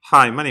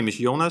Hi, my name is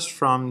Jonas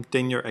from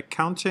Danier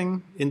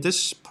Accounting. In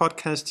this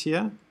podcast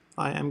here,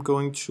 I am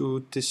going to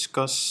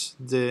discuss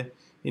the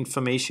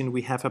information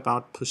we have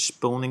about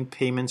postponing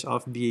payments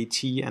of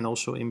VAT and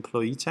also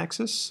employee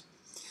taxes.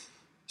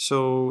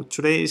 So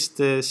today is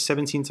the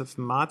 17th of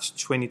March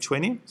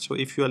 2020. So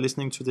if you are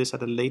listening to this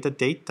at a later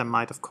date, there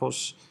might of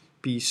course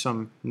be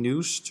some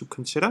news to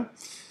consider.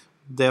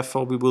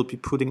 Therefore, we will be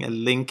putting a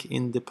link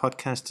in the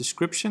podcast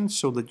description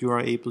so that you are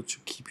able to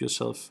keep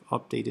yourself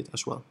updated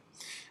as well.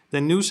 The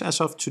news as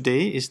of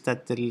today is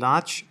that the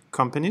large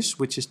companies,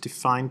 which is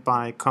defined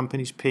by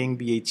companies paying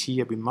VAT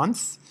every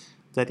month,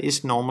 that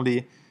is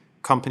normally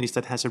companies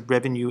that has a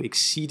revenue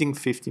exceeding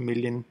 50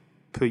 million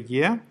per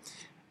year,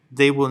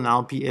 they will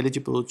now be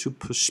eligible to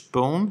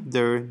postpone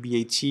their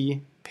VAT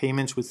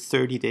payments with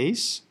 30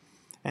 days.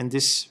 And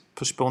this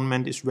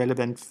postponement is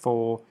relevant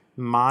for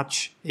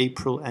March,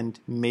 April, and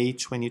May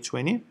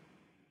 2020.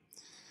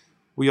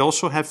 We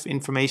also have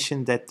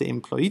information that the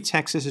employee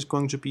taxes is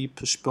going to be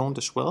postponed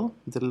as well.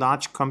 The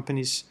large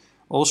companies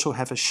also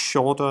have a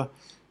shorter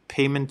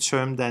payment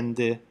term than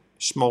the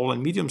small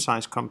and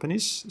medium-sized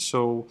companies.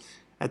 So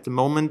at the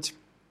moment,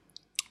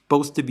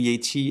 both the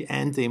VAT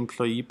and the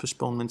employee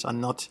postponements are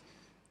not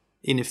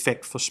in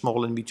effect for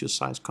small and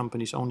medium-sized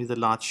companies, only the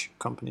large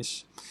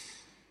companies.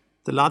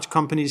 The large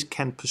companies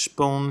can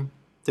postpone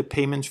the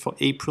payments for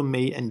April,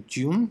 May, and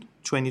June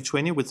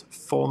 2020 with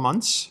 4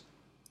 months.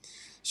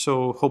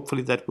 So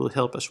hopefully that will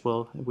help as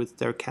well with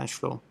their cash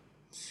flow.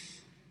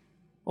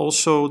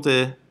 Also,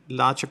 the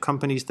larger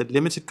companies, the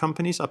limited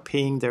companies, are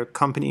paying their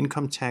company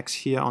income tax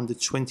here on the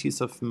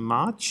 20th of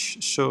March.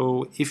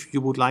 So if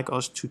you would like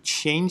us to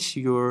change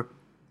your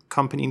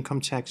company income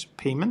tax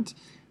payment,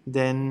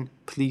 then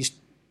please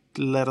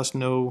let us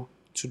know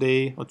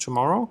today or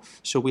tomorrow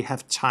so we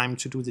have time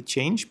to do the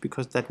change,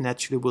 because that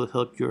naturally will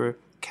help your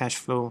cash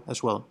flow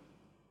as well.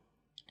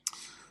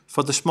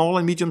 For the small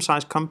and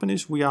medium-sized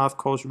companies, we are of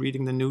course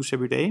reading the news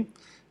every day,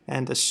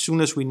 and as soon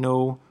as we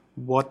know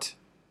what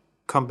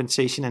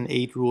compensation and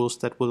aid rules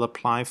that will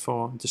apply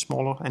for the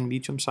smaller and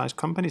medium-sized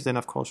companies, then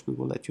of course we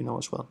will let you know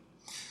as well.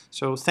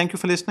 So thank you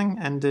for listening,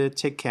 and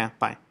take care.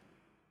 Bye.